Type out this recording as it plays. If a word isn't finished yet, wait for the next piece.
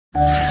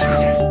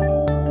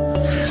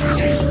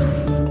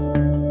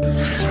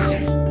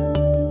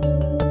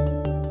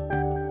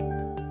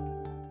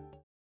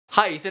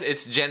Hi Ethan,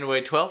 it's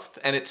January 12th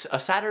and it's a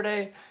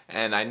Saturday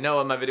and I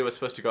know my video was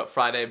supposed to go up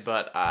Friday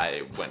but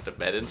I went to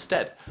bed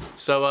instead.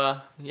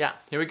 So yeah,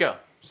 here we go.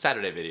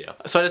 Saturday video.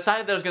 So I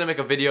decided that I was going to make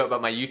a video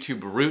about my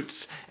YouTube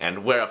roots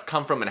and where I've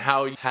come from and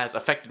how it has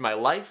affected my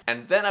life.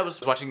 And then I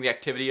was watching the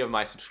activity of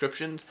my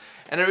subscriptions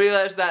and I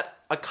realized that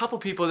a couple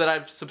people that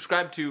I've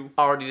subscribed to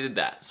already did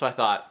that. So I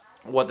thought,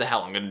 what the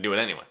hell, I'm going to do it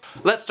anyway.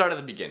 Let's start at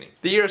the beginning.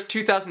 The year is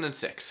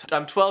 2006.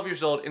 I'm 12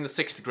 years old in the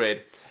 6th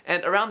grade.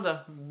 And around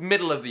the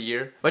middle of the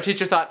year, my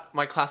teacher thought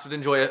my class would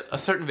enjoy a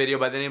certain video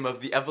by the name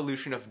of The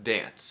Evolution of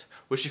Dance,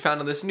 which she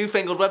found on this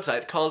newfangled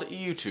website called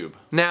YouTube.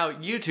 Now,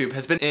 YouTube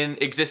has been in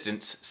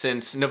existence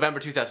since November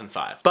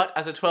 2005, but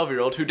as a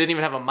 12-year-old who didn't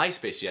even have a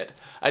MySpace yet,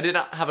 I did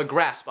not have a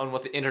grasp on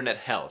what the internet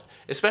held,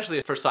 especially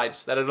for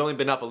sites that had only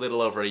been up a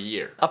little over a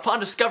year. Upon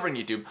discovering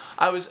YouTube,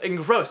 I was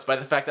engrossed by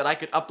the fact that I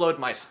could upload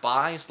my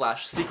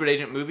spy/secret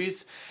agent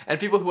movies, and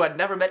people who I'd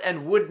never met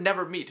and would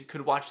never meet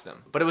could watch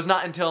them. But it was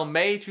not until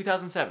May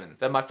 2007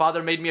 that my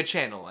father made me a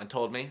channel and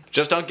told me,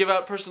 just don't give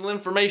out personal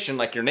information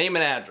like your name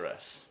and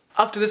address.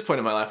 Up to this point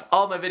in my life,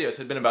 all my videos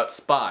had been about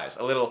spies,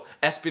 a little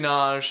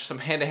espionage, some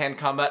hand-to-hand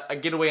combat, a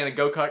getaway in a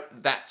go-kart,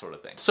 that sort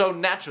of thing. So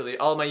naturally,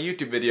 all my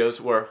YouTube videos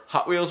were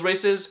Hot Wheels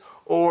races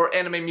or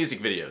anime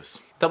music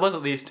videos. That was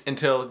at least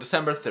until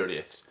December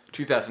 30th.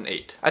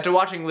 2008. After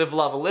watching Live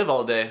Lava Live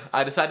all day,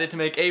 I decided to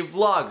make a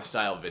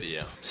vlog-style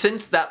video.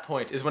 Since that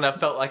point is when I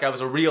felt like I was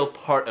a real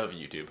part of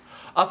YouTube.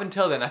 Up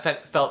until then, I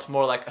felt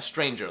more like a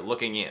stranger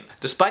looking in.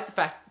 Despite the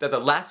fact that the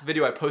last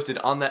video I posted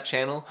on that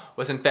channel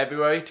was in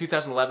February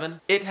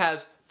 2011, it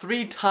has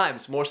 3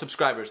 times more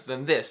subscribers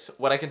than this,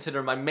 what I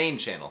consider my main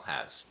channel,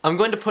 has. I'm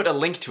going to put a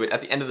link to it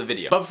at the end of the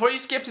video. But before you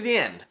skip to the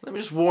end, let me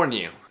just warn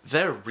you,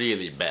 they're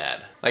really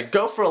bad. Like,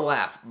 go for a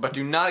laugh, but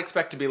do not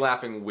expect to be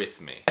laughing with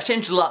me. I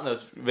changed a lot in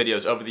those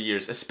videos over the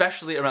years,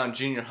 especially around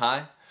junior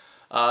high.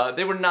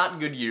 They were not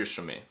good years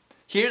for me.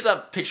 Here's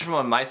a picture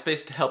from my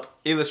MySpace to help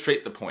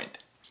illustrate the point.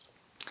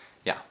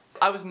 Yeah.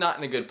 I was not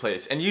in a good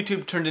place, and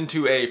YouTube turned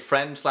into a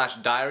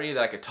friend/diary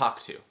that I could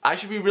talk to. I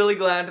should be really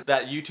glad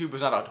that YouTube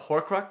was not a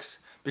Horcrux,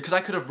 because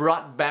I could have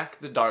brought back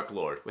the Dark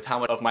Lord with how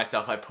much of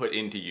myself I put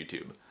into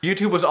YouTube.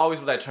 YouTube was always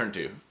what I turned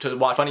to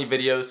watch funny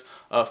videos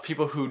of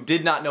people who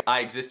did not know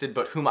I existed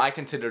but whom I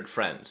considered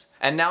friends.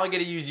 And now I get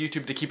to use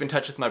YouTube to keep in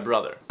touch with my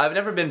brother. I've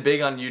never been big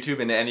on YouTube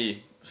in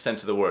any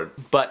sense of the word,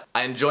 but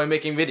I enjoy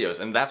making videos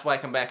and that's why I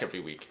come back every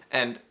week.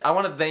 And I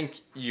want to thank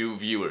you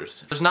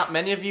viewers. There's not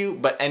many of you,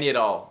 but any at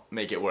all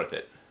make it worth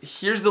it.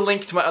 Here's the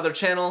link to my other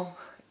channel.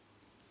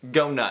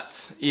 Go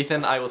nuts.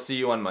 Ethan, I will see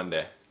you on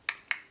Monday.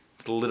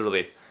 It's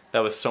literally... that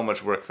was so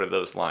much work for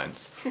those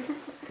lines.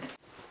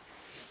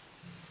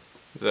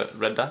 The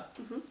red dot?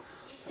 Mm-hmm.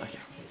 Okay.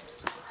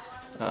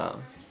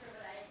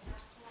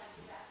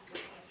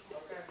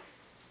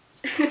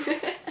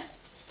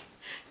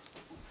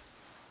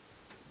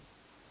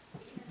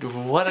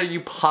 What are you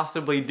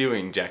possibly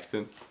doing,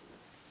 Jackson?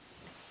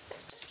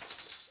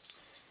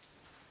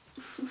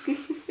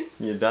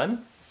 You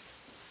done?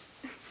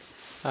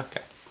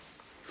 Okay.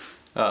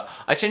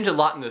 I changed a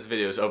lot in those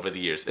videos over the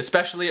years,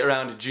 especially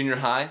around junior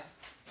high.